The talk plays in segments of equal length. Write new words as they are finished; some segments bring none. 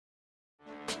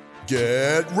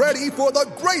Get ready for the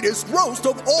greatest roast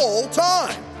of all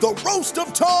time, the Roast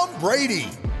of Tom Brady,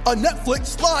 a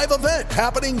Netflix live event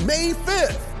happening May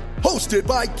 5th. Hosted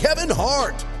by Kevin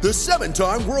Hart, the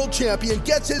 7-time world champion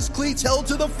gets his cleats held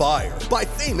to the fire by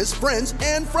famous friends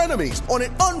and frenemies on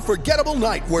an unforgettable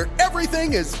night where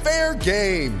everything is fair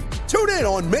game. Tune in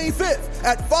on May 5th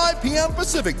at 5 p.m.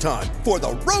 Pacific time for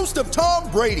the Roast of Tom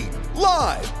Brady,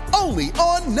 live only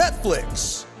on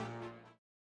Netflix.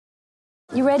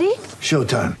 You ready?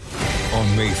 Showtime.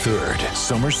 On May 3rd,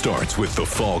 summer starts with The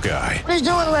Fall Guy. Let's do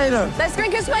it later. Let's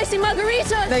drink a spicy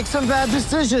margarita. Make some bad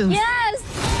decisions. Yes!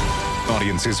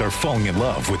 Audiences are falling in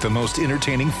love with the most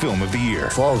entertaining film of the year.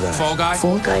 Fall Guy. Fall Guy?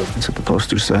 Fall Guy. That's what the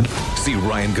poster said. See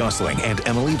Ryan Gosling and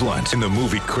Emily Blunt in the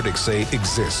movie critics say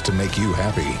exists to make you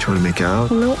happy. Trying to make it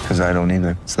out? Nope. Because I don't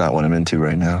either. It's not what I'm into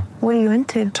right now. What are you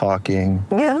into? Talking.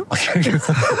 Yeah.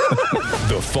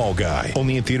 The Fall Guy.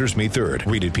 Only in theaters May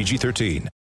 3rd. Rated PG-13.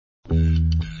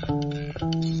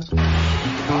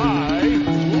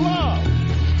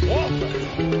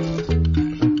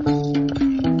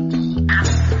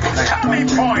 Tommy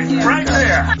point right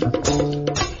there. Wow,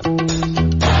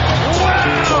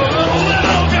 the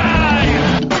little guy.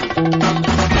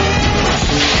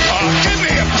 Give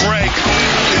me a break.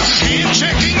 Is he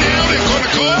checking now? They're going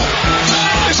to call?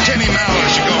 This Kenny Mallett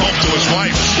should go home to his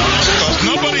wife because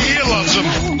nobody here loves him.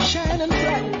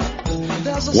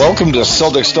 Welcome to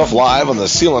Celtic Stuff Live on the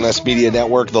CLNS Media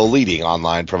Network, the leading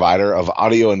online provider of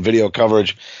audio and video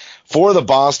coverage for the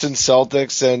Boston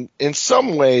Celtics. And in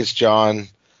some ways, John,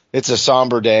 it's a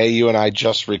somber day. You and I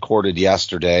just recorded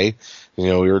yesterday. You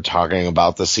know, we were talking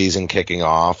about the season kicking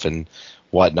off and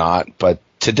whatnot. But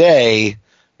today,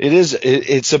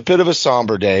 it's a bit of a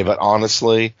somber day, but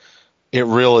honestly, it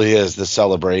really is the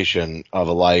celebration of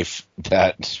a life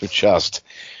that just,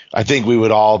 I think we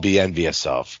would all be envious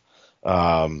of.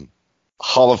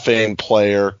 Hall of Fame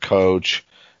player, coach,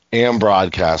 and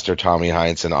broadcaster Tommy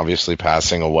Heinsohn obviously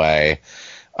passing away.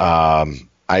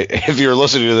 If you're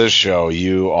listening to this show,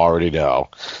 you already know.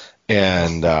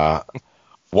 And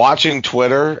watching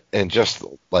Twitter and just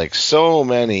like so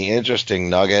many interesting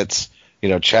nuggets. You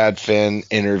know, Chad Finn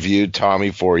interviewed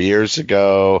Tommy 4 years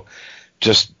ago.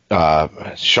 Just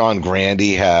Sean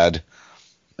Grandy had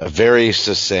a very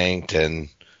succinct and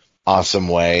awesome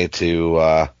way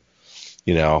to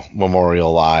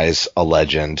memorialize a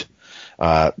legend.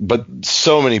 But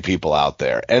so many people out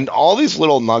there and all these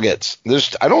little nuggets.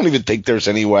 I don't even think there's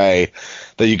any way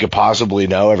that you could possibly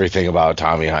know everything about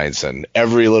Tommy Heinsohn,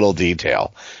 every little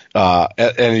detail.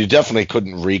 And you definitely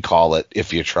couldn't recall it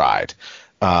if you tried.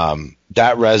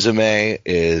 That resume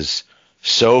is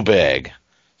so big,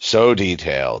 so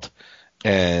detailed.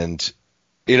 And,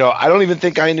 I don't even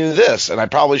think I knew this, and I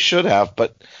probably should have,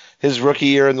 but his rookie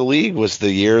year in the league was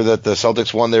the year that the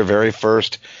Celtics won their very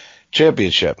first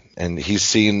championship, and he's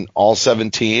seen all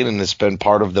 17 and has been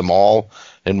part of them all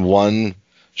in one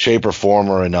shape or form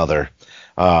or another.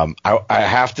 I'd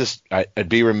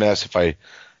be remiss if I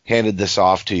handed this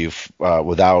off to you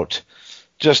without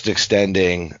just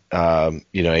extending,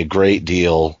 a great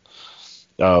deal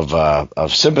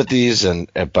of sympathies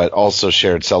but also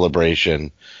shared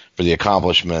celebration for the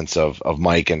accomplishments of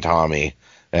Mike and Tommy.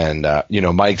 And,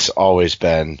 Mike's always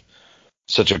been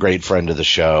such a great friend of the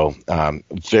show,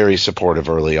 very supportive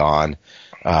early on.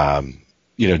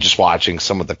 Just watching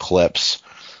some of the clips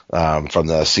from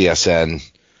the CSN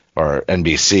or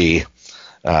NBC,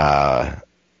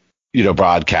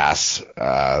 broadcasts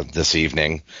this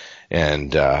evening.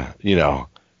 And,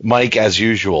 Mike, as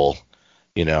usual,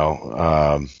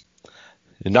 not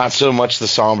so much the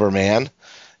somber man,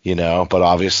 but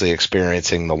obviously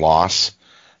experiencing the loss.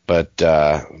 But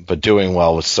doing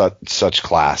well with such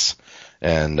class,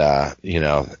 and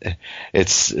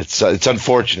it's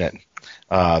unfortunate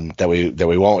that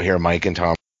we won't hear Mike and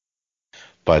Tom,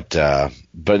 but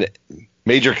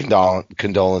major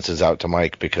condolences out to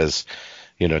Mike because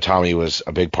Tommy was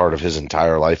a big part of his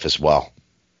entire life as well.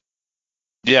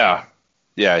 Yeah.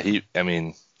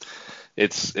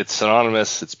 It's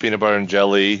synonymous. It's peanut butter and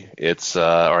jelly. It's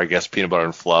or I guess peanut butter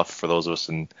and fluff for those of us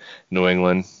in New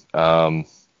England.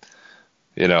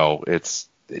 It's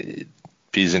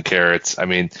peas and carrots.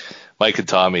 Mike and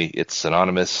Tommy, it's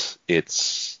synonymous.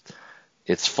 It's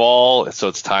fall, so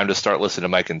it's time to start listening to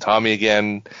Mike and Tommy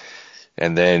again.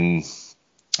 And then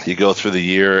you go through the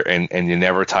year and you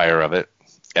never tire of it.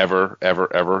 Ever.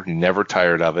 You're never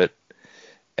tired of it.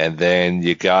 And then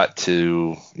you got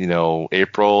to,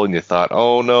 April and you thought,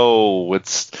 oh no,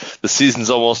 the season's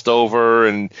almost over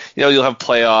and, you'll have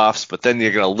playoffs, but then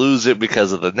you're going to lose it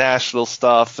because of the national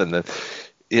stuff. And then,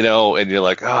 and you're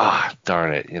like,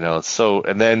 darn it, so,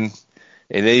 and then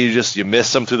And then you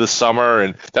miss them through the summer.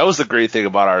 And that was the great thing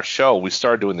about our show. We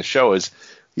started doing the show is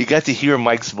you got to hear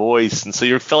Mike's voice. And so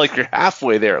you feel like you're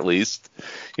halfway there at least,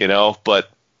 but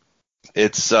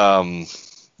it's,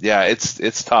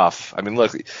 it's tough. I mean,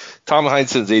 look, Tom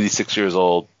Heinsohn's 86 years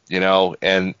old,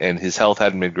 and his health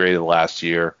hadn't been great the last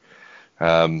year.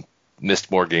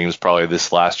 Missed more games probably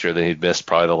this last year than he'd missed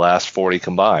probably the last 40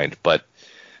 combined. But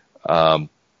this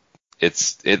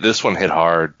one hit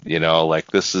hard, like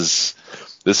this is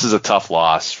a tough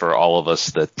loss for all of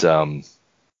us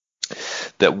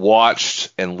that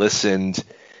watched and listened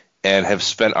and have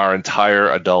spent our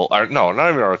entire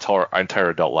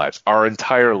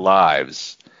entire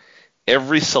lives.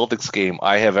 Every Celtics game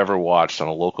I have ever watched on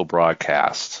a local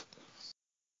broadcast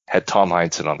had Tom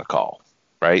Heinsohn on the call,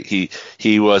 right? He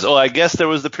was, I guess there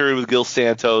was the period with Gil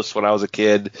Santos when I was a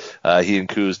kid. He and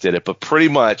Kuz did it, but pretty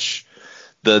much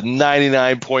the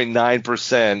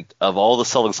 99.9% of all the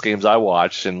Celtics games I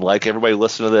watch, and like everybody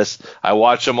listen to this, I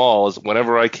watch them all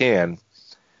whenever I can.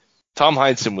 Tom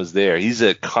Heinsohn was there. He's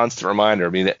a constant reminder. I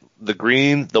mean, the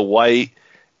green, the white,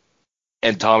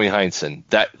 and Tommy Heinsohn,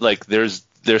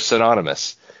 they're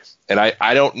synonymous. And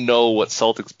I don't know what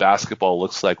Celtics basketball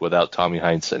looks like without Tommy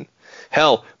Heinsohn.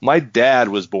 Hell, my dad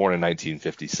was born in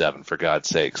 1957, for God's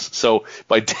sakes. So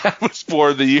my dad was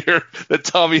born the year that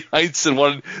Tommy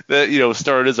Heinsohn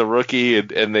started as a rookie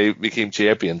and they became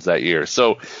champions that year.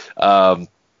 So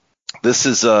this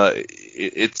is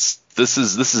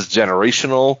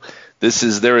generational.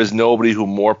 There is nobody who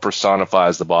more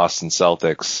personifies the Boston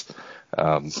Celtics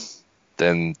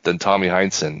than Tommy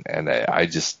Heinsohn, and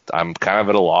I'm kind of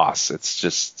at a loss. It's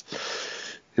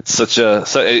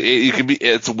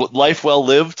life well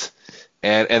lived,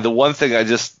 and the one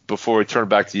thing before we turn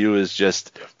back to you is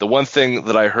just the one thing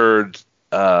that I heard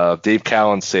Dave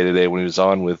Callen say today when he was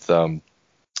on with the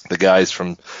guys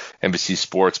from NBC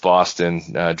Sports Boston,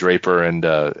 Draper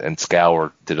and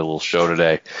Scour did a little show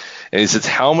today, and he says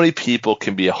how many people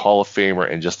can be a Hall of Famer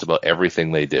in just about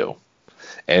everything they do.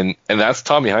 And that's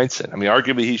Tommy Heinsohn. I mean,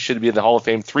 arguably he should be in the Hall of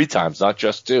Fame 3 times, not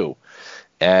just 2.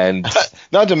 And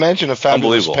not to mention a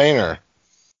fabulous painter.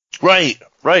 Right.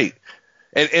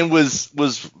 And was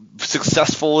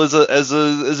successful as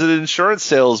an insurance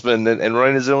salesman and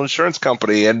running his own insurance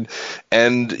company and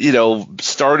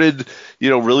started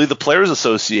really the Players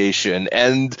Association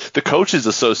and the Coaches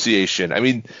Association. I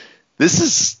mean,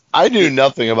 I knew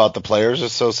nothing about the Players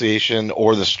Association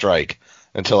or the strike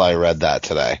until I read that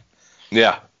today.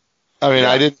 Yeah. I mean,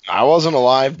 I wasn't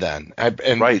alive then.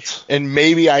 Right. And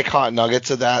maybe I caught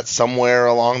nuggets of that somewhere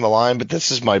along the line, but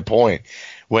this is my point.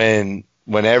 When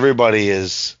everybody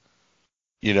is,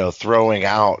 throwing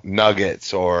out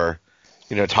nuggets or,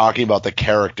 talking about the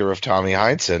character of Tommy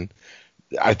Heinsohn,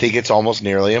 I think it's almost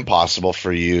nearly impossible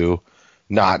for you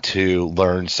not to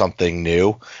learn something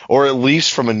new, or at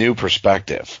least from a new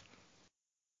perspective.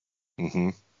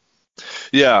 Mm-hmm.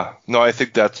 Yeah, no, I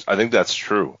think that's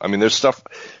true. I mean, there's stuff.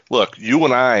 Look, you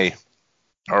and I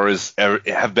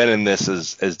have been in this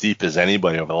as deep as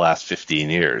anybody over the last 15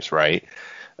 years, right?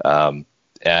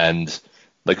 And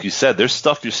like you said, there's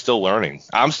stuff you're still learning.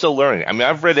 I'm still learning. I mean,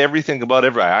 I've read everything about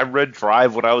everybody. I read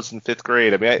Drive when I was in 5th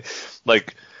grade. I mean,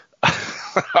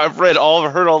 I've heard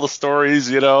all the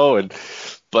stories,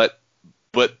 but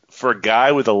for a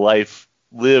guy with a life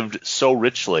lived so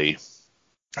richly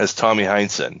as Tommy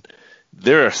Heinsohn,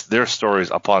 there are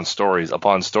stories upon stories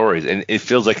upon stories, and it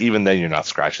feels like even then you're not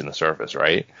scratching the surface,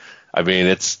 right? I mean,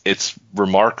 it's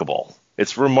remarkable.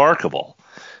 It's remarkable,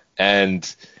 and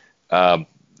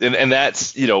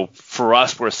that's for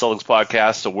us, we're a Celtics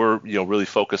podcast, so we're really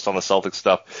focused on the Celtics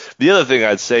stuff. The other thing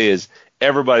I'd say is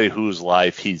everybody whose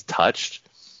life he's touched,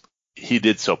 he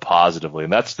did so positively,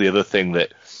 and that's the other thing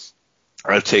that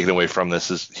I've taken away from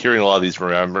this is hearing a lot of these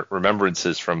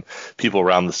remembrances from people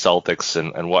around the Celtics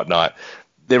and whatnot.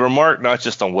 They remark not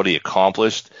just on what he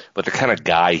accomplished, but the kind of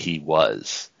guy he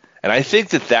was. And I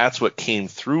think that's what came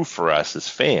through for us as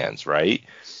fans, right?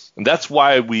 And that's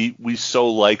why we so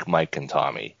like Mike and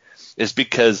Tommy, is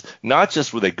because not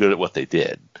just were they good at what they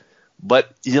did,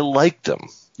 but you liked them.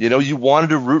 You wanted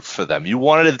to root for them. You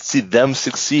wanted to see them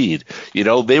succeed.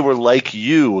 They were like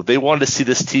you. They wanted to see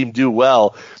this team do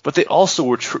well, but they also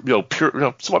were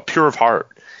pure, somewhat pure of heart.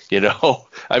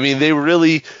 I mean, they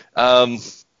really.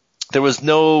 There was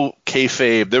no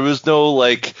kayfabe. There was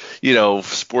no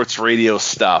sports radio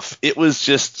stuff. It was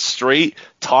just straight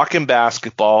talking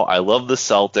basketball. I love the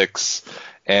Celtics.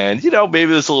 And,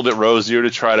 maybe it's a little bit rosier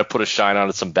to try to put a shine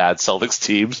on some bad Celtics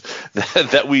teams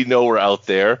that we know are out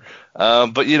there.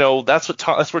 But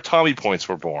that's where Tommy points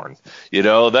were born.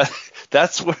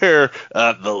 That's where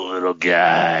the little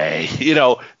guy.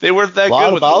 They weren't that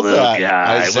good with the little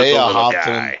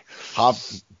guy.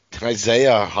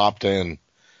 Isaiah hopped in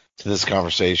to this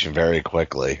conversation very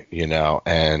quickly,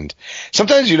 and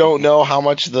sometimes you don't know how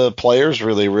much the players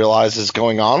really realize is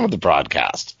going on with the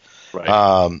broadcast.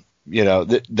 Right.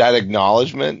 That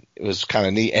acknowledgement was kind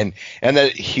of neat, and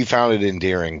that he found it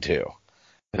endearing too.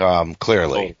 Clearly,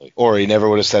 totally. Or he never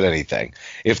would have said anything.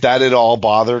 If that at all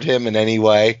bothered him in any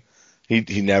way,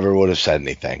 he never would have said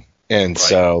anything. And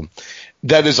so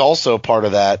that is also part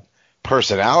of that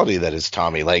personality that is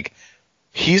Tommy. Like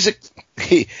he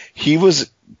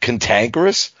was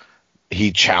cantankerous.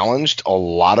 He challenged a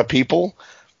lot of people.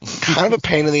 Kind of a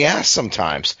pain in the ass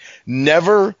sometimes.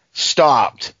 Never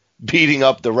stopped beating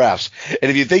up the refs.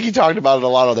 And if you think he talked about it a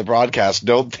lot on the broadcast,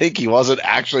 don't think he wasn't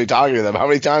actually talking to them. How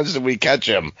many times did we catch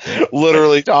him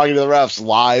literally talking to the refs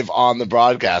live on the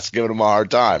broadcast, giving them a hard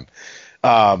time?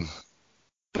 But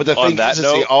the thing is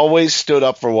he always stood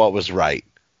up for what was right.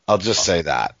 I'll just say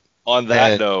that. On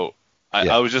that note,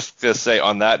 I was just going to say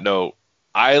on that note,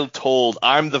 I'm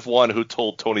the one who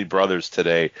told Tony Brothers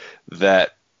today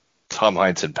that Tom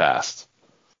Heinsohn passed.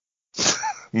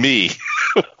 Me.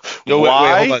 No, wait,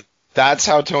 hold on. That's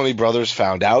how Tony Brothers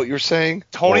found out, you're saying?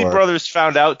 Tony Brothers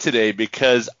found out today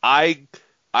because I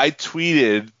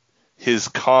tweeted his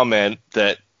comment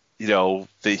that that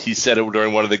he said it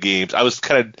during one of the games. I was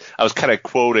kind of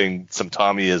quoting some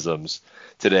Tommyisms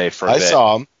today for a bit. I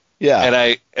saw him. Yeah. And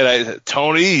I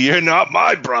Tony, you're not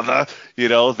my brother.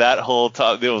 That whole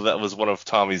that was one of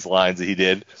Tommy's lines that he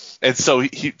did. And so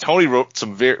Tony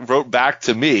wrote back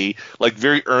to me like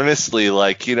very earnestly,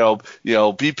 like,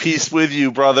 be peace with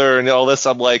you, brother, and all this.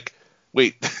 I'm like,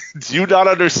 wait, do you not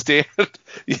understand?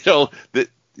 That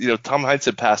Tom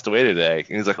Heinsohn passed away today.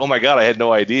 And he's like, oh my God, I had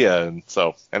no idea. And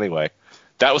so anyway,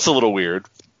 that was a little weird.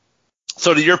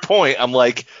 So to your point, I'm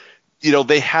like,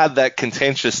 they had that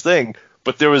contentious thing,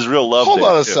 but there was real love. Hold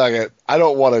on a second. I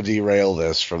don't want to derail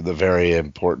this from the very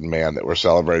important man that we're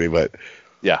celebrating, but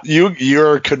yeah,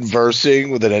 you're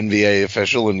conversing with an NBA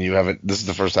official and you haven't. This is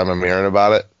the first time I'm hearing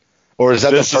about it, or is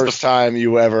that the first time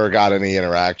you ever got any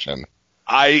interaction?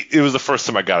 It was the first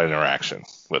time I got an interaction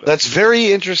with him. That's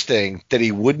very interesting that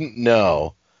he wouldn't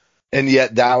know, and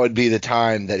yet that would be the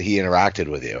time that he interacted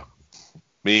with you.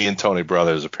 Me and Tony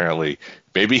Brothers, apparently.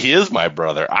 Maybe he is my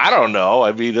brother. I don't know.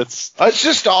 I mean, it's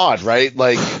just odd, right?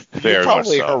 Like, you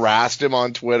probably harassed him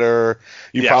on Twitter.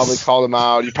 You probably called him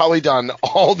out. You probably done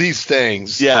all these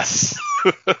things. Yes.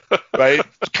 Right?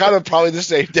 Kind of probably the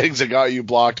same things that got you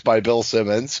blocked by Bill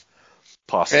Simmons.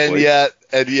 Possibly. And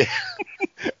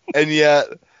yet,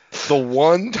 the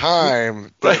one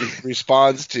time that he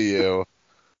responds to you,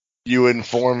 you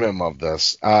inform him of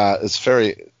this. It's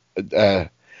very. I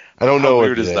don't know. How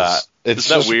weird is that? It's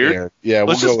that weird? Yeah,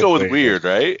 let's just go with weird,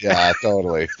 right? Yeah,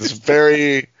 totally. It's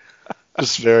very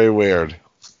weird.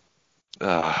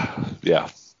 Yeah.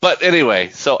 But anyway,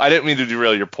 so I didn't mean to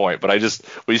derail your point, but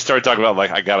when you started talking about,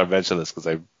 like, I got to mention this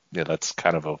because that's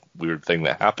kind of a weird thing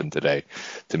that happened today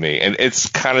to me. And it's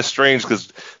kind of strange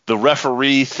because the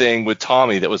referee thing with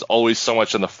Tommy that was always so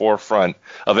much in the forefront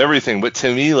of everything. But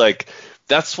to me, like,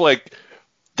 that's like,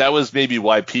 that was maybe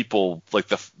why people, like,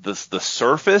 the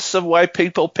surface of why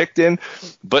people picked in.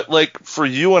 But, like, for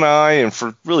you and I and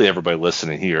for really everybody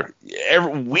listening here,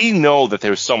 we know that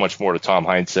there's so much more to Tom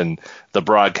Heinsohn, the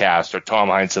broadcaster, Tom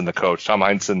Heinsohn, the coach, Tom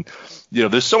Heinsohn.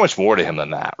 There's so much more to him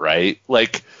than that, right?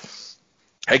 Like,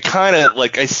 I kind of,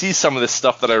 like, I see some of this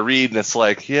stuff that I read and it's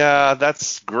like, yeah,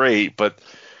 that's great, but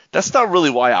that's not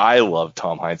really why I love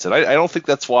Tom Heinsohn. I don't think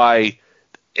that's why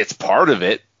it's part of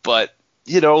it, but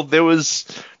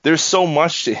there's so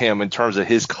much to him in terms of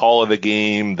his call of the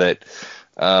game that,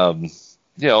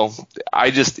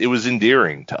 it was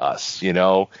endearing to us, and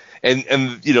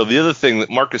the other thing that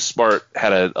Marcus Smart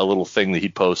had a little thing that he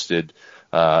posted,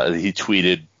 that he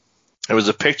tweeted. It was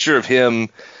a picture of him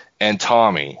and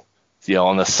Tommy,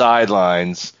 on the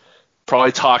sidelines,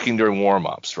 probably talking during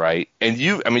warm-ups, right? And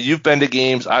you've been to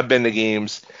games, I've been to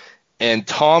games. And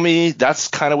Tommy, that's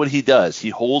kind of what he does. He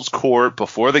holds court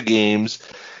before the games.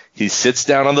 He sits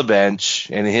down on the bench,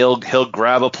 and he'll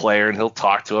grab a player, and he'll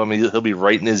talk to him. He'll be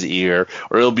right in his ear,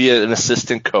 or he'll be an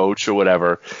assistant coach or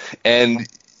whatever. And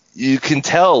you can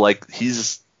tell, like,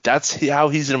 that's how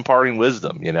he's imparting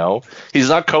wisdom, He's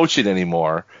not coaching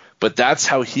anymore, but that's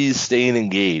how he's staying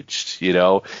engaged,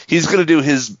 He's going to do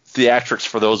his theatrics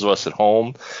for those of us at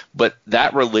home, but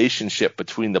that relationship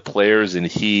between the players and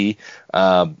he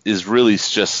is really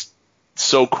just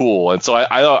so cool. And so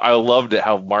I loved it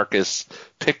how Marcus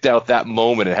picked out that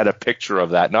moment and had a picture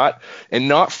of that, not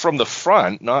from the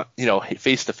front, not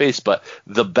face to face, but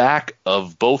the back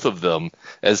of both of them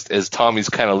as Tommy's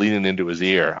kind of leaning into his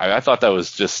ear. I thought that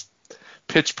was just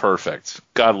pitch perfect.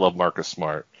 God love Marcus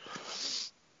Smart.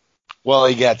 Well,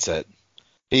 he gets it.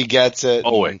 He gets it.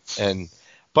 Always.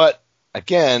 But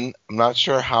again, I'm not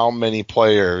sure how many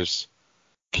players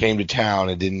came to town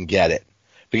and didn't get it.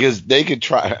 Because they could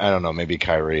try, I don't know, maybe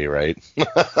Kyrie, right?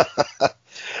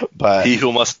 But he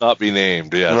who must not be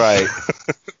named, yeah. Right.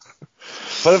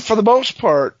 But for the most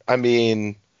part, I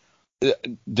mean,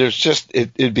 there's just,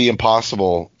 it'd be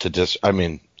impossible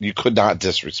to you could not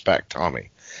disrespect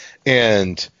Tommy.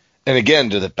 And again,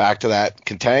 back to that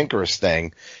cantankerous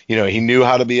thing, he knew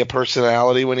how to be a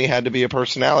personality when he had to be a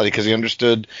personality because he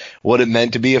understood what it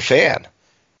meant to be a fan.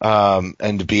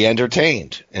 And to be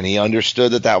entertained. And he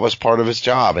understood that was part of his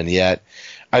job. And yet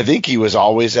I think he was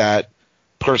always at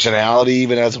personality,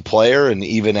 even as a player and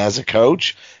even as a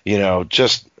coach,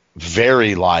 just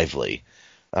very lively.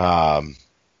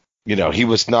 He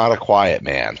was not a quiet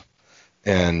man.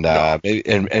 And,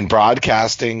 and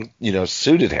broadcasting,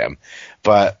 suited him.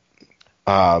 But,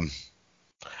 I'm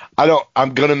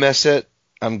going to miss it.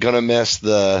 I'm going to miss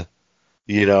the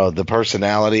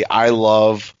personality. I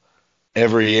love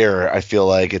every year, I feel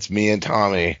like it's me and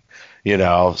Tommy,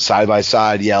 side by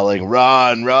side yelling,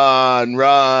 run, run,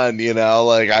 run,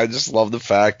 I just love the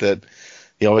fact that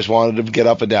he always wanted to get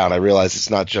up and down. I realize it's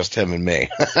not just him and me,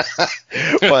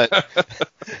 but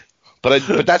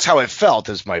that's how it felt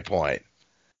is my point,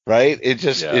 right? It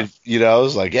just, it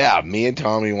was like, yeah, me and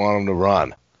Tommy want him to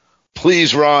run.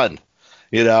 Please run.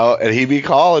 And he'd be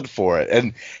calling for it.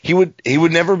 And he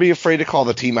would never be afraid to call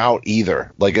the team out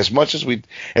either. Like, as much as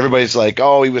everybody's like,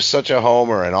 oh, he was such a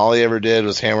homer and all he ever did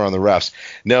was hammer on the refs.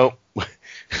 No,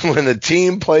 when the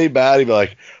team played bad, he'd be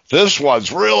like, this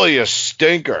one's really a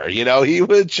stinker. He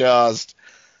would just,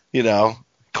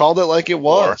 called it like it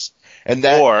was.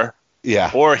 Or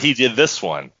he did this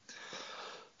one.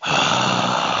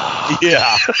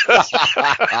 Yeah.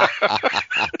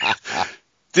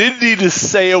 Didn't need to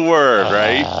say a word,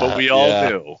 right? But we all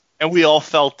knew. And we all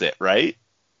felt it, right?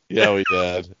 Yeah, we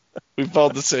did. We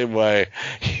felt the same way.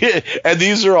 And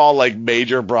these are all like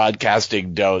major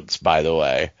broadcasting don'ts, by the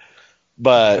way.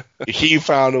 But he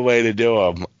found a way to do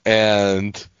them.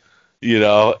 And,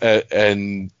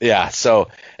 so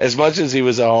as much as he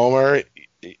was a homer,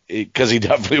 because he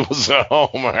definitely was a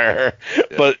homer,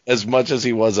 but as much as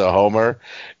he was a homer,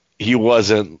 he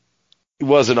wasn't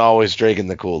always drinking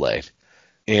the Kool-Aid.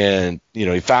 And,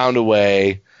 he found a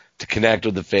way to connect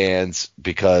with the fans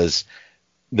because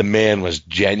the man was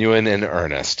genuine and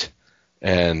earnest.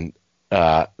 And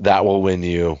that will win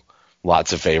you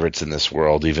lots of favorites in this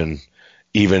world, even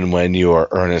when you are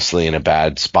earnestly in a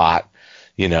bad spot,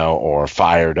 or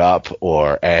fired up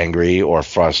or angry or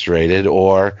frustrated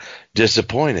or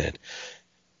disappointed.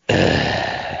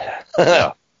 Right?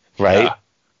 Yeah.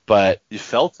 But you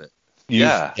felt it.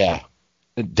 Yeah.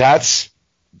 That's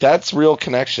real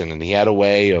connection. And he had a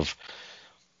way of,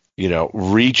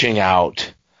 reaching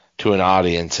out to an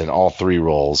audience in all three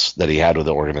roles that he had with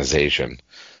the organization.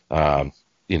 To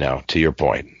your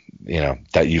point,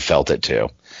 that you felt it too.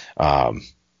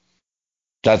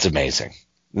 That's amazing.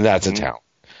 That's a talent,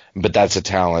 but that's a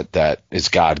talent that is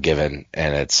God given,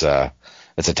 and it's a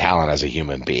talent as a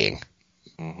human being.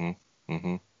 Mm-hmm.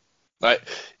 Mm-hmm.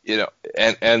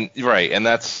 And right. And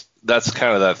that's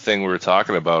kind of that thing we were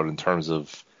talking about in terms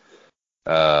of,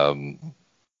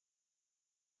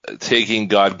 taking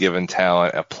God-given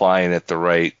talent, applying it the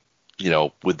right,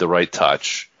 with the right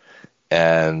touch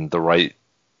and the right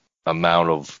amount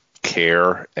of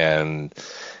care. And,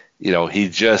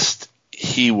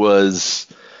 he was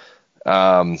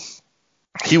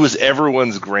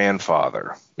everyone's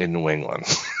grandfather in New England.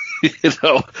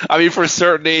 For a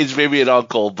certain age, maybe an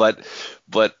uncle, but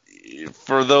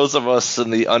for those of us in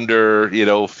the under,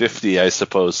 50, I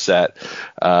suppose, set,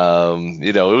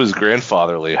 it was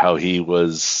grandfatherly how he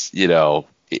was, just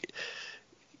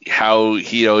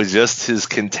his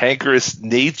cantankerous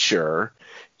nature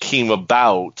came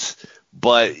about,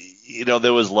 but,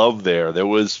 there was love there. There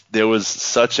was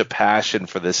such a passion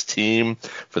for this team,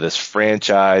 for this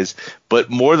franchise, but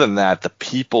more than that, the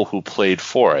people who played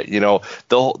for it.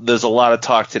 There's a lot of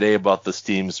talk today about the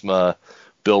Steamsma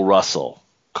Bill Russell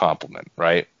compliment,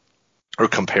 right? Or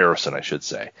comparison, I should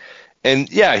say. And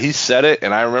yeah, he said it,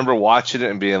 and I remember watching it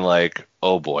and being like,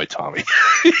 oh boy, Tommy.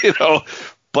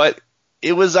 But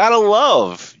it was out of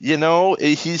love.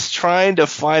 He's trying to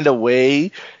find a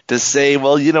way to say,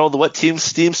 well, what Team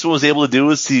Steamson was able to do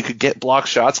is he could get block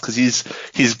shots because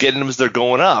he's getting them as they're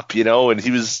going up, and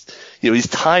he was, he's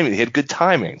timing. He had good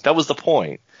timing. That was the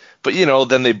point. But,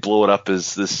 then they blow it up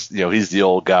as this, he's the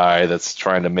old guy that's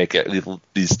trying to make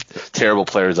these terrible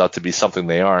players out to be something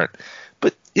they aren't.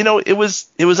 But, it was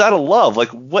out of love. Like,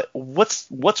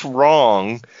 what's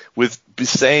wrong with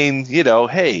saying,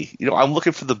 hey, I'm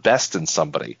looking for the best in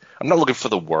somebody. I'm not looking for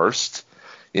the worst.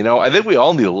 I think we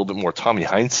all need a little bit more Tommy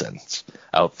Heinsohns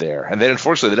out there. And then,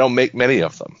 unfortunately, they don't make many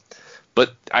of them.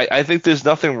 But I think there's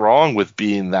nothing wrong with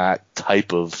being that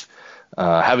type of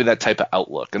having that type of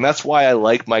outlook. And that's why I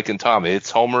like Mike and Tommy.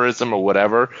 It's homerism or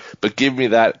whatever, but give me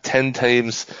that 10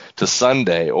 times to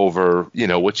Sunday over,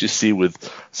 what you see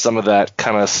with some of that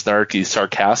kind of snarky,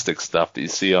 sarcastic stuff that you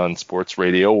see on sports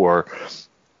radio or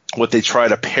what they try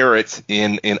to parrot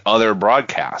in other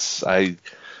broadcasts. I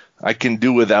can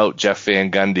do without Jeff Van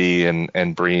Gundy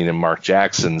and Breen and Mark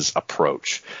Jackson's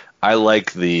approach. I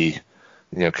like the,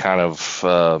 kind of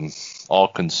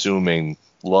all-consuming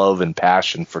love and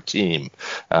passion for team.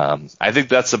 I think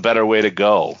that's a better way to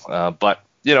go. But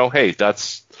hey,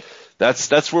 that's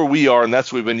where we are, and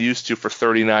that's what we've been used to for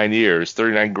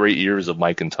 39 great years of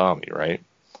Mike and Tommy, right?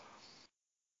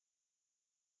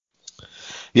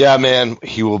 Yeah, man,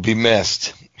 he will be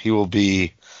missed. He will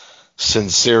be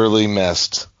sincerely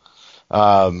missed.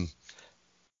 What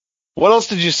else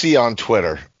did you see on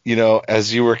Twitter?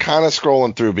 As you were kind of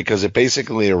scrolling through, because it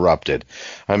basically erupted.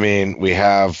 I mean, we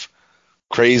have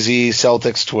crazy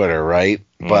Celtics Twitter, right?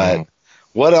 But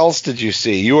what else did you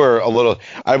see?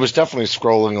 I was definitely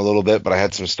scrolling a little bit, but I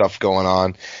had some stuff going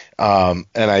on. And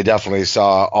I definitely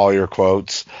saw all your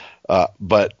quotes.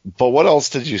 But what else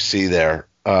did you see there?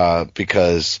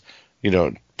 Because,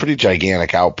 pretty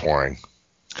gigantic outpouring.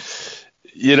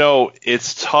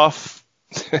 It's tough.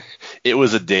 It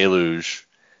was a deluge.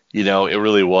 It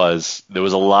really was. There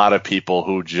was a lot of people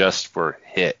who just were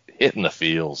hit in the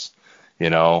feels.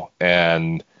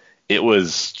 And it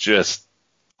was just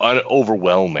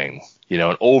overwhelming,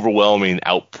 an overwhelming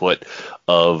output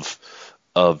of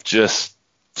just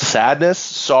sadness,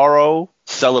 sorrow,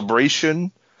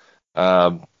 celebration.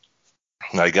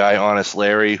 My guy, Honest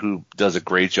Larry, who does a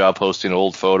great job posting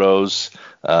old photos,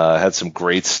 had some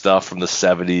great stuff from the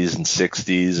 70s and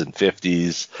 60s and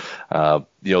 50s.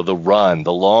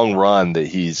 The long run that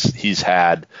he's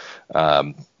had,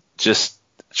 just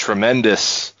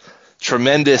tremendous,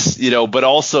 but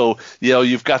also,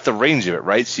 you've got the range of it,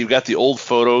 right? So you've got the old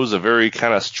photos, a very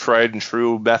kind of tried and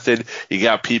true method. You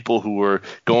got people who were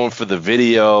going for the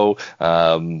video,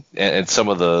 and some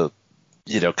of the,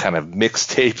 kind of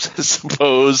mixtapes, I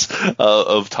suppose,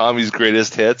 of Tommy's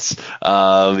greatest hits.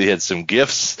 He had some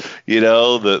gifts,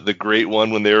 the great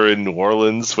one when they were in New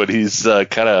Orleans, when he's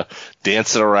kind of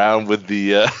dancing around with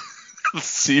the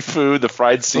seafood, the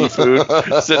fried seafood,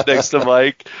 sitting next to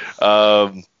Mike.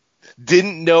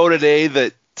 Didn't know today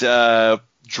that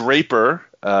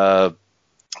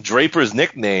Draper's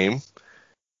nickname,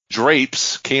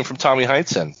 Drapes, came from Tommy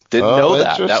Heinsohn. Didn't know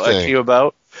that. That came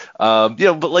about.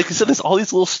 But like I said, there's all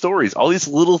these little stories, all these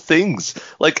little things.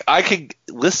 Like, I could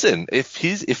listen,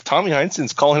 if Tommy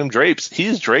Heinsohn's calling him Drapes,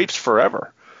 he's Drapes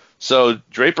forever. So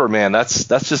Draper, man, that's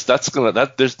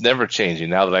there's never changing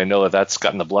now that I know that's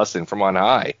gotten the blessing from on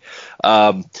high.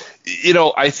 I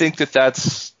think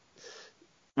that's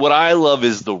what I love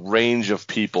is the range of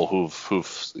people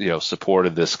who've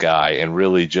supported this guy and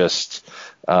really just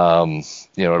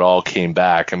it all came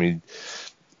back. I mean,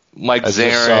 Mike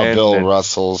Zarin, Bill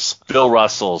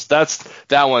Russell's.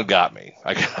 That one got me.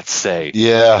 I gotta say,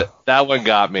 yeah, that one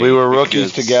got me. We were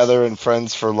rookies together and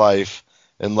friends for life.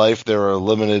 In life, there are a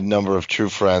limited number of true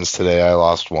friends. Today, I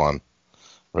lost one.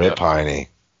 Rip Heine.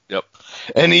 Yep.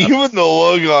 And even the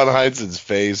look on Heinsohn's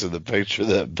face in the picture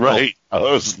that Bill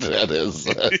posted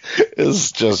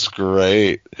is just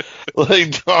great.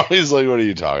 Like, Tommy's like, "What are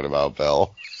you talking about,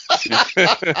 Bill?"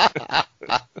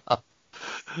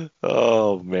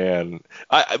 Oh man,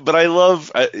 I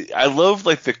love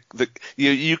like the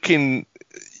you can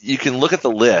look at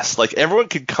the list. Like, everyone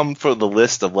can come from the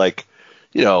list of, like,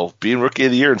 being Rookie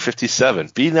of the Year in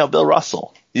 '57, beating out Bill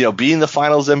Russell, being the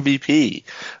Finals MVP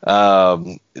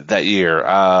that year,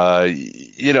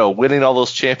 winning all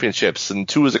those championships and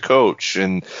 2 as a coach,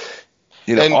 and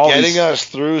getting us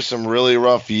through some really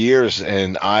rough years.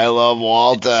 And I love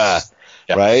Walter.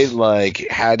 Yes. Right? Like,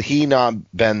 had he not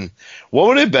been, what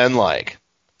would it have been like?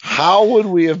 How would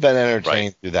we have been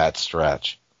entertained through that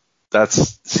stretch?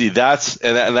 That's the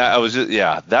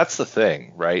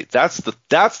thing, right?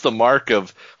 That's the mark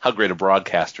of how great a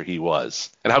broadcaster he was,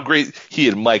 and how great he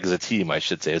and Mike as a team, I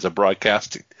should say, as a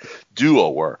broadcasting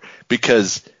duo were.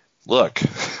 Because look,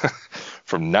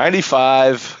 from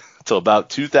 95 till about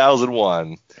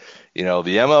 2001, the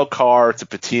ML Carr to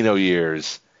Patino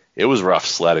years, it was rough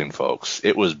sledding, folks.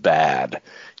 It was bad.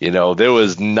 There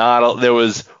was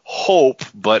hope,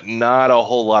 but not a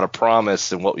whole lot of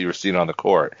promise in what we were seeing on the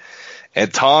court.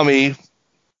 And Tommy,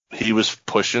 he was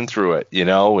pushing through it,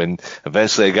 and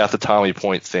eventually I got the Tommy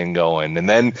Point thing going. And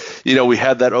then, we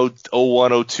had that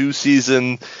 01-02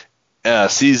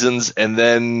 seasons, and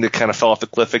then it kind of fell off the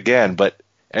cliff again. But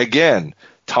again,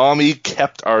 Tommy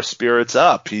kept our spirits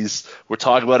up. We're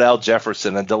talking about Al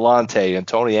Jefferson and Delonte and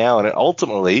Tony Allen, and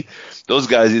ultimately those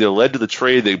guys either led to the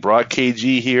trade. They brought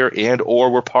KG here or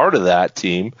were part of that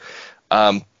team.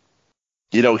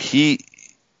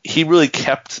 He really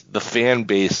kept the fan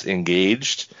base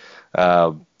engaged,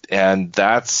 and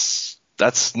that's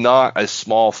not a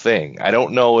small thing. I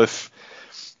don't know if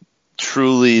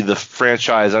truly the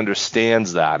franchise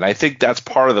understands that, and I think that's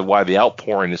part of why the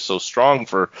outpouring is so strong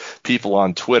for people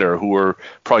on Twitter who were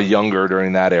probably younger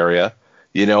during that area,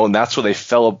 and that's where they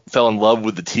fell in love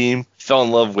with the team, fell in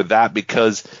love with that,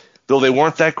 because though they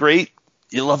weren't that great,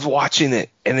 you loved watching it,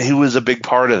 and he was a big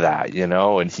part of that,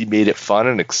 and he made it fun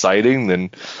and exciting.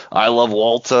 And I love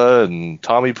Walta and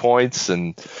Tommy Points,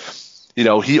 and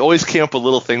he always came up with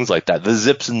little things like that. The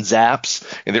zips and zaps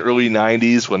in the early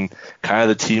 90s when kind of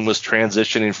the team was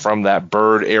transitioning from that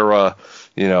Bird era,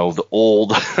 the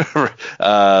old,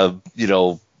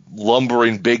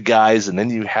 lumbering big guys, and then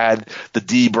you had the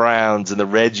D Browns and the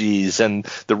Reggies and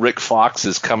the Rick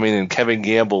Foxes coming in, Kevin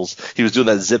Gamble's. He was doing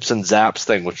that zips and zaps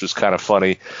thing, which was kind of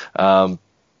funny.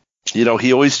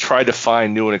 He always tried to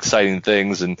find new and exciting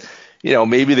things, and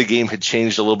maybe the game had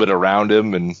changed a little bit around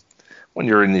him, and when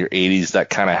you're in your 80s that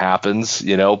kind of happens,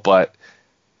 but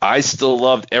I still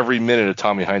loved every minute of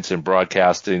Tommy Heinsohn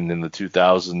broadcasting in the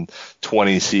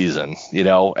 2020 season,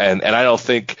 and I don't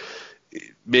think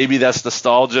maybe that's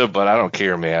nostalgia, but I don't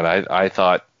care, man. I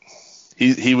thought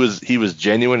he was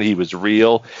genuine, he was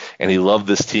real, and he loved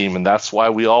this team, and that's why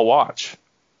we all watch.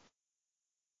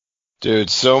 Dude,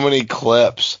 so many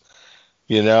clips,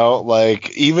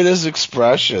 even his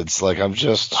expressions. I'm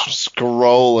just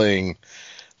scrolling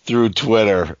through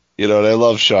Twitter, and I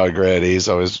love Sean Grant. He's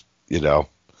always, got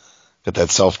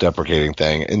that self-deprecating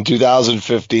thing. In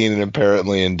 2015, and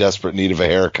apparently in desperate need of a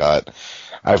haircut,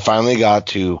 I finally got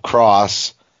to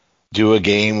do a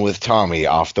game with Tommy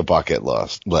off the bucket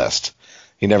list.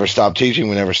 He never stopped teaching.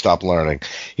 We never stopped learning.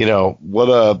 What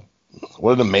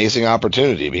an amazing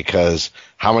opportunity, because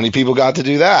how many people got to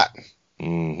do that?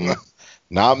 Mm-hmm.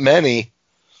 Not many.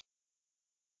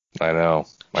 I know.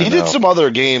 He did some other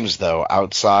games, though,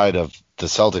 outside of the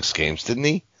Celtics games, didn't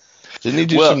he? Didn't he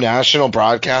do some national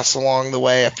broadcasts along the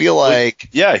way? I feel like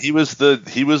he was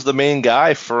the main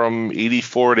guy from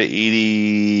 84 to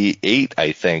 88,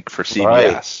 I think, for CBS.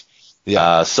 Right.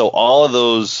 Yeah. So all of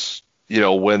those,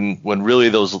 when really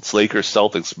those Lakers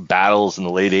Celtics battles in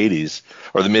the late 80s,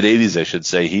 or the mid 80s, I should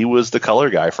say, he was the color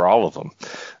guy for all of them.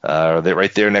 They're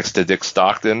right there next to Dick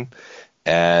Stockton.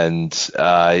 And,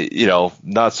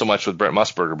 not so much with Brent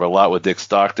Musburger, but a lot with Dick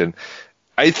Stockton.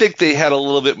 I think they had a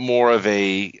little bit more of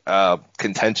a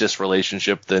contentious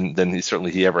relationship than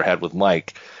he ever had with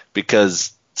Mike,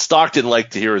 because Stockton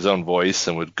liked to hear his own voice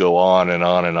and would go on and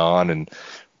on and on. And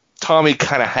Tommy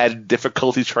kind of had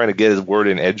difficulty trying to get his word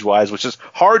in edgewise, which is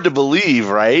hard to believe,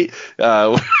 right?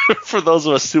 For those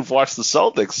of us who've watched the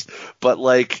Celtics. But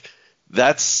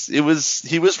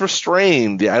he was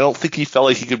restrained. I don't think he felt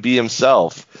like he could be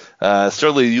himself.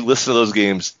 Certainly you listen to those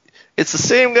games, it's the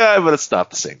same guy, but it's not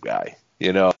the same guy.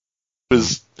 He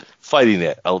was fighting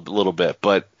it a little bit,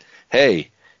 but hey,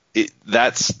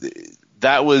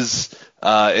 that was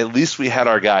at least we had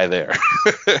our guy there.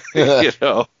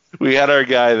 We had our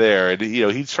guy there, and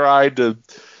he tried to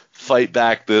fight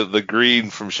back the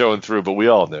green from showing through, but we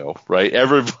all knew, right?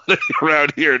 Everybody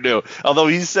around here knew. Although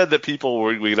he said that people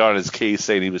were on his case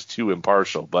saying he was too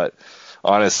impartial, but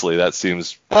honestly, that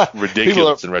seems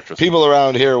ridiculous in retrospect. People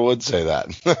around here would say that.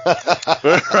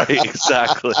 Right,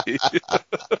 exactly.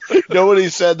 Nobody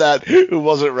said that who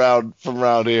wasn't from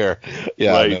around here.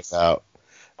 Yeah, right. No doubt.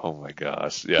 Oh my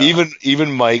gosh. Yeah.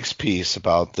 Even Mike's piece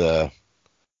about the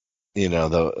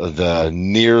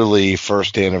nearly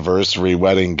first anniversary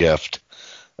wedding gift.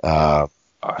 I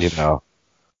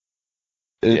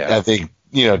think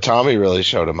Tommy really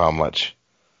showed him how much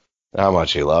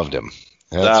he loved him.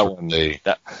 That's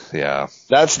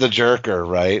the jerker,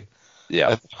 right?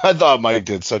 Yeah. I thought Mike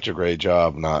did such a great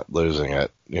job not losing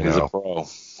it. He's a pro.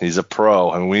 He's a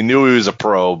pro. I mean, we knew he was a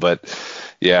pro, but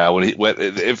yeah,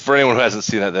 if for anyone who hasn't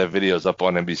seen that video is up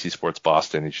on NBC Sports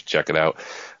Boston, you should check it out.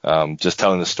 Just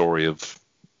telling the story of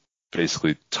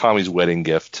basically Tommy's wedding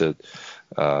gift to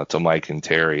Mike and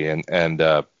Terry, and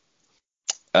that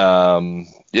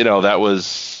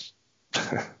was,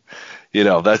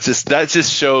 that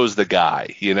just shows the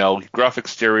guy. Gruff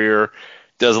exterior,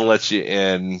 doesn't let you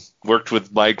in. Worked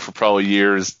with Mike for probably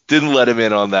years, didn't let him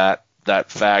in on that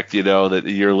fact, that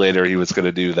a year later he was going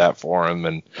to do that for him,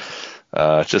 and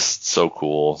just so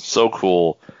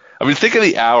cool. I mean, think of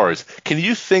the hours. Can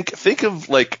you think of,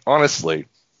 like, honestly,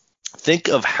 think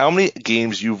of how many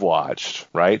games you've watched,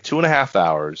 right? 2.5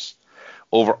 hours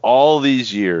over all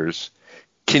these years.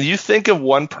 Can you think of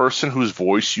one person whose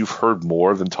voice you've heard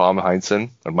more than Tom Heinsohn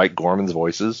and Mike Gorman's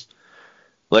voices?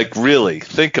 Like, really,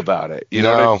 think about it. You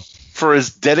know what I mean? For as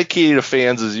dedicated of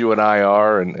fans as you and I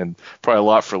are, and probably a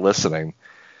lot for listening,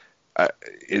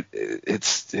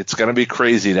 it's going to be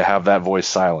crazy to have that voice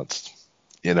silenced.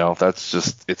 That's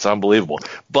just, it's unbelievable.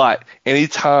 But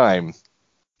anytime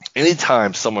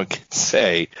someone can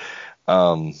say,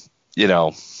 bring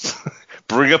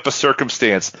up a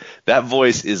circumstance, that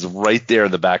voice is right there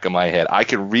in the back of my head. I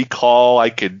can recall,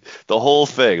 the whole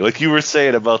thing. Like you were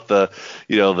saying about the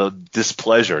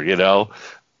displeasure,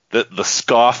 the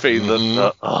scoffing,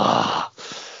 I'll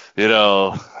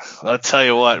tell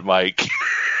you what, Mike,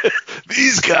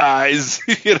 these guys,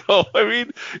 I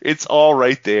mean, it's all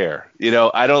right there.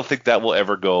 I don't think that will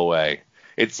ever go away.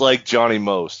 It's like Johnny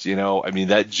Most, I mean,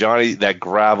 that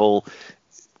gravel,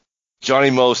 Johnny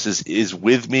Most is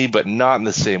with me, but not in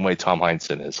the same way Tom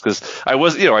Heinsohn is. Because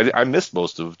I missed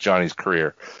most of Johnny's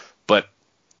career, but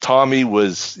Tommy it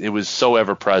was so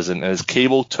ever present. And as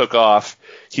cable took off,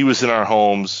 he was in our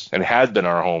homes and had been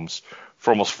our homes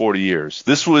for almost 40 years.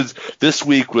 This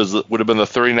week would have been the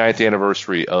 39th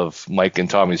anniversary of Mike and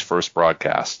Tommy's first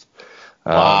broadcast.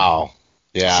 Wow.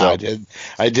 Yeah, so,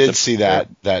 I did see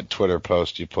that Twitter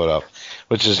post you put up,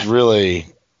 which is really,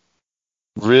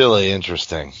 really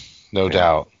interesting. No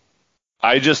doubt.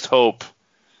 I just hope,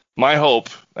 my hope,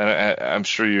 and I'm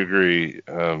sure you agree,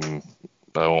 but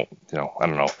I won't, I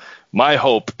don't know. My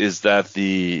hope is that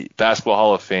the Basketball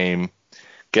Hall of Fame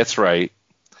gets right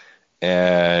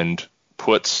and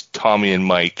puts Tommy and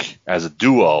Mike as a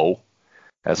duo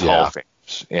as Hall of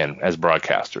Famers and as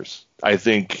broadcasters. I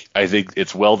think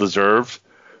it's well deserved.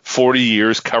 40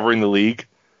 years covering the league.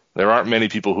 There aren't many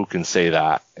people who can say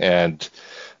that. And,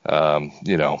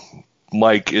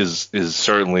 Mike is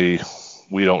certainly,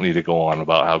 we don't need to go on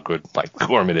about how good Mike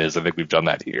Gorman is. I think we've done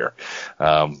that here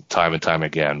time and time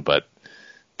again. But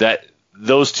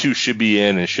those two should be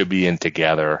in and should be in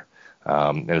together.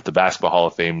 And if the Basketball Hall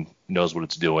of Fame knows what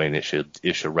it's doing, it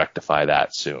should rectify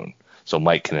that soon. So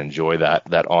Mike can enjoy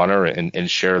that honor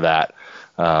and share that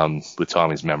with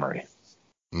Tommy's memory.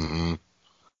 Mm-hmm.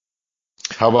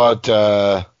 How about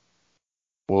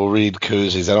we'll read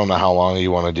koozies. I don't know how long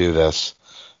you want to do this,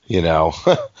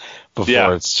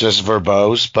 before it's just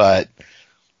verbose, but,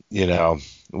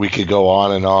 we could go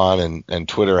on and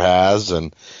Twitter has,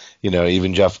 and,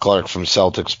 even Jeff Clark from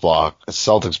Celtics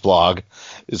blog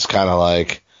is kind of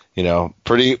like,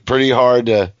 pretty hard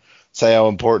to say how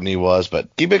important he was,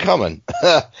 but keep it coming.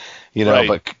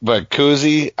 Right. But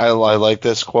koozie, I like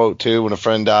this quote too. When a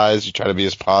friend dies, you try to be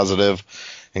as positive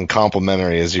and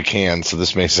complimentary as you can. So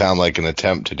this may sound like an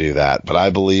attempt to do that, but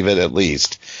I believe it at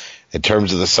least. In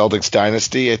terms of the Celtics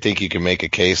dynasty, I think you can make a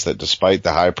case that despite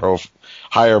the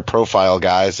higher profile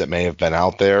guys that may have been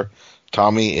out there,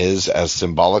 Tommy is as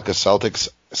symbolic a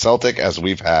Celtic as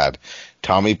we've had.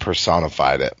 Tommy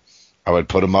personified it. I would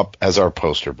put him up as our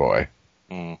poster boy.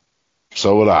 Mm.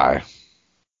 So would I.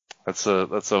 That's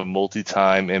a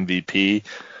multi-time MVP.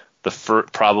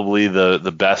 Probably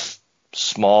the best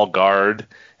small guard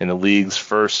in the league's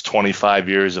first 25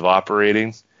 years of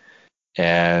operating,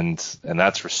 and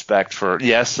that's respect for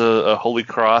a Holy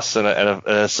Cross and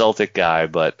a Celtic guy,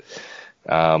 but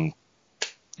Kuz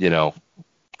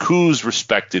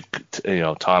respected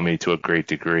Tommy to a great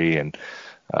degree, and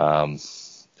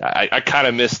I kind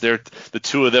of miss the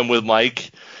two of them with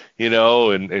Mike, and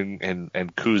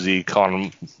Kuzi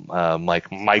calling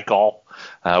him Michael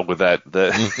with that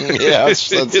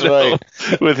that's right,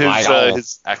 with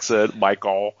his accent,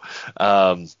 Michael.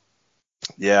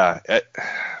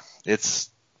 It's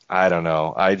I don't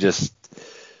know.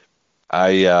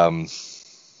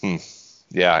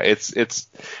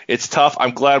 It's tough.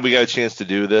 I'm glad we got a chance to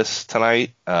do this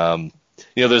tonight. There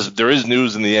is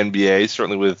news in the NBA,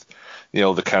 certainly with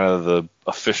the kind of the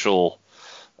official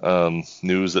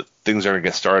news that things are going to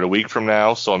get started a week from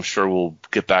now. So I'm sure we'll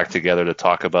get back together to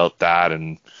talk about that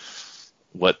and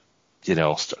what,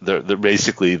 they're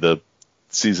basically the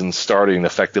season starting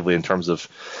effectively in terms of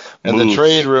and the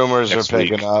trade rumors are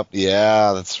picking up.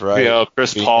 Yeah, that's right.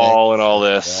 Chris Paul and all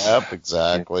this. Yep,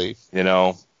 exactly.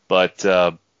 But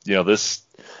this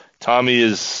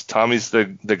Tommy's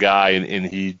the guy, and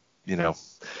he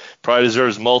probably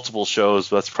deserves multiple shows.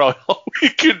 But that's probably all we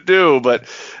could do. But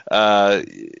I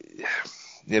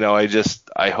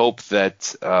hope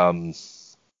that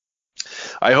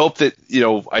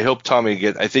Tommy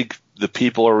I think the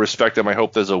people are respect him. I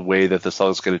hope there's a way that the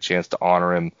Celtics get a chance to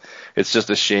honor him. It's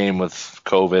just a shame with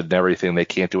COVID and everything. They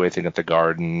can't do anything at the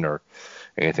Garden or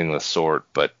anything of the sort.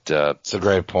 But it's a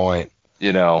great point.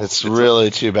 It's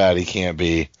really too bad he can't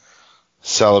be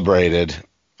celebrated,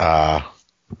 by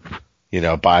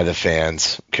the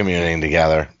fans communing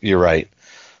together. You're right.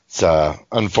 It's an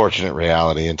unfortunate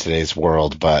reality in today's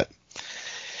world, but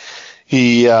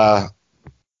he,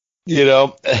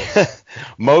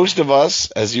 most of us,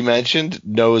 as you mentioned,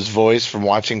 know his voice from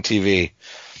watching TV.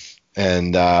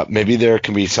 And maybe there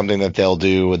can be something that they'll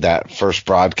do with that first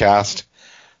broadcast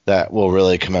that will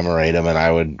really commemorate him, and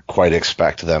I would quite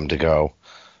expect them to go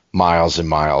miles and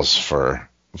miles for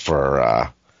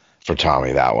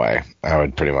Tommy that way. I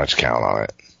would pretty much count on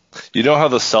it. You know how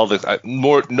the Celtics,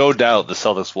 no doubt, the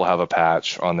Celtics will have a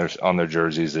patch on their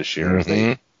jerseys this year, as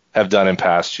they have done in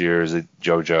past years.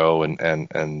 JoJo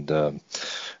and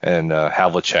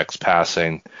Havlicek's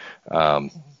passing.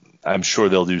 I'm sure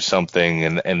they'll do something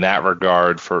in that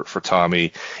regard for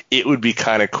Tommy. It would be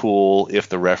kind of cool if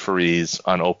the referees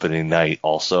on opening night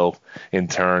also in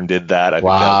turn did that.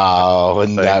 Wow,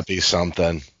 wouldn't that be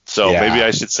something? So maybe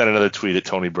I should send another tweet at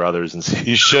Tony Brothers and see.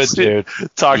 You should, dude.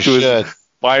 Talk to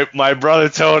my brother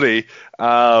Tony.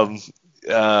 But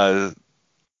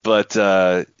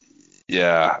kind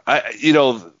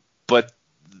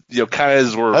of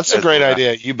as we're. That's a great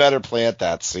idea. You better plant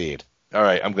that seed. All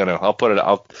right, I'll put it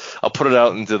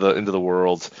out into the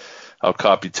world. I'll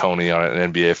copy Tony on it,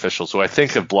 an NBA official, who I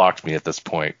think have blocked me at this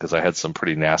point because I had some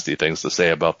pretty nasty things to say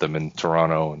about them in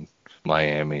Toronto and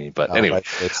Miami. But anyway,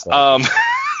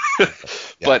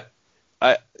 but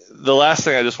the last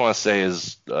thing I just want to say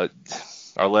is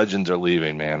our legends are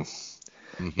leaving, man.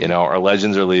 Mm-hmm. Our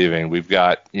legends are leaving. We've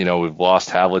lost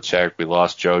Havlicek, we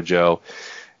lost JoJo,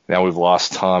 now we've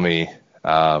lost Tommy.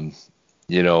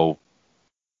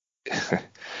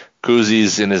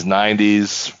 Kuzi's in his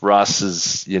 90s. Russ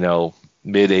is,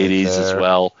 mid 80s as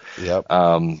well. Yep.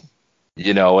 And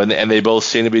they both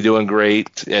seem to be doing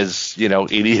great as,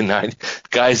 80 and 90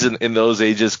 guys in those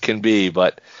ages can be.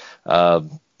 But,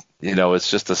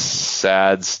 it's just a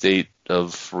sad state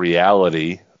of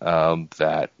reality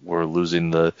that we're losing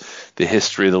the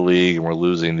history of the league, and we're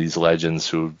losing these legends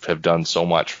who have done so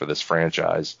much for this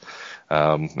franchise.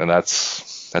 And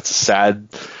that's a sad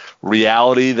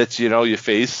reality that you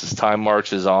face as time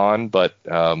marches on. But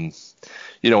when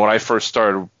I first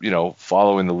started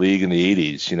following the league in the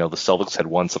 80s, the Celtics had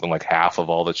won something like half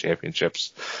of all the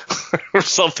championships or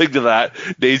something to that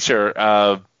nature.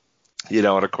 And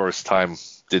of course time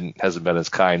hasn't been as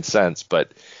kind since,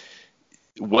 but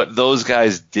what those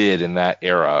guys did in that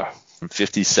era from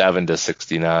 57 to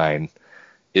 69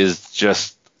 is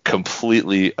just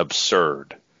completely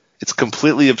absurd. It's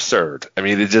completely absurd. I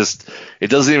mean, it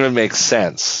doesn't even make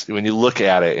sense when you look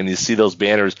at it and you see those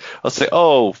banners. Let's say,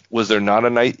 was there not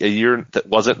a year that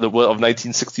wasn't of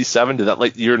 1967? Did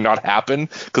that year not happen?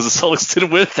 Because the Celtics didn't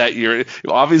win that year.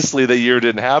 Obviously, the year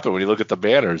didn't happen when you look at the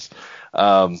banners.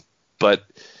 But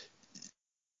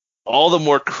all the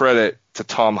more credit to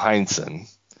Tom Heinsohn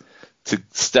to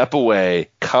step away,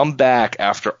 come back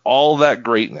after all that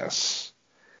greatness,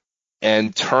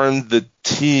 and turn the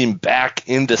team back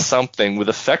into something with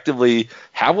effectively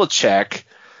Havlicek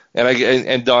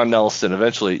and Don Nelson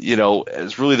eventually,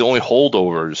 as really the only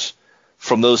holdovers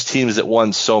from those teams that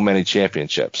won so many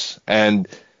championships. And,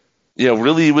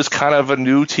 really it was kind of a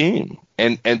new team.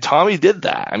 And Tommy did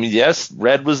that. I mean, yes,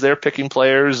 Red was there picking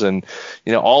players and,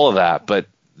 all of that, but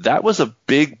that was a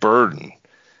big burden.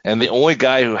 And the only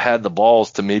guy who had the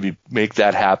balls to maybe make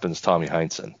that happen is Tommy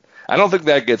Heinsohn. I don't think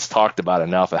that gets talked about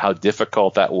enough of how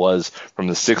difficult that was from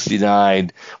the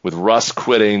 69 with Russ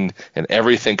quitting and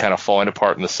everything kind of falling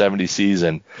apart in the 70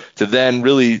 season to then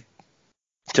really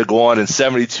to go on in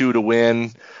 72 to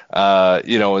win,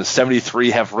 in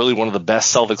 73 have really one of the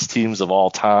best Celtics teams of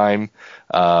all time.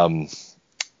 And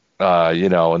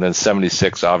then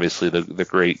 76, obviously the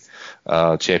great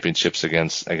championships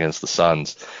against the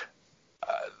Suns.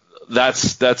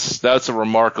 That's a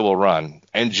remarkable run.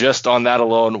 And just on that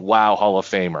alone, wow, Hall of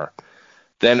Famer.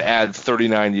 then add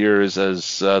 39 years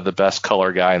as the best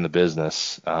color guy in the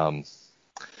business.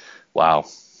 Wow.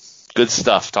 Good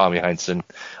stuff, Tommy Heinsohn.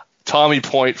 Tommy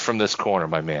point from this corner,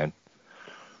 my man.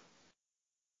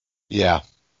 Yeah,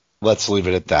 let's leave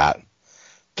it at that.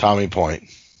 Tommy point.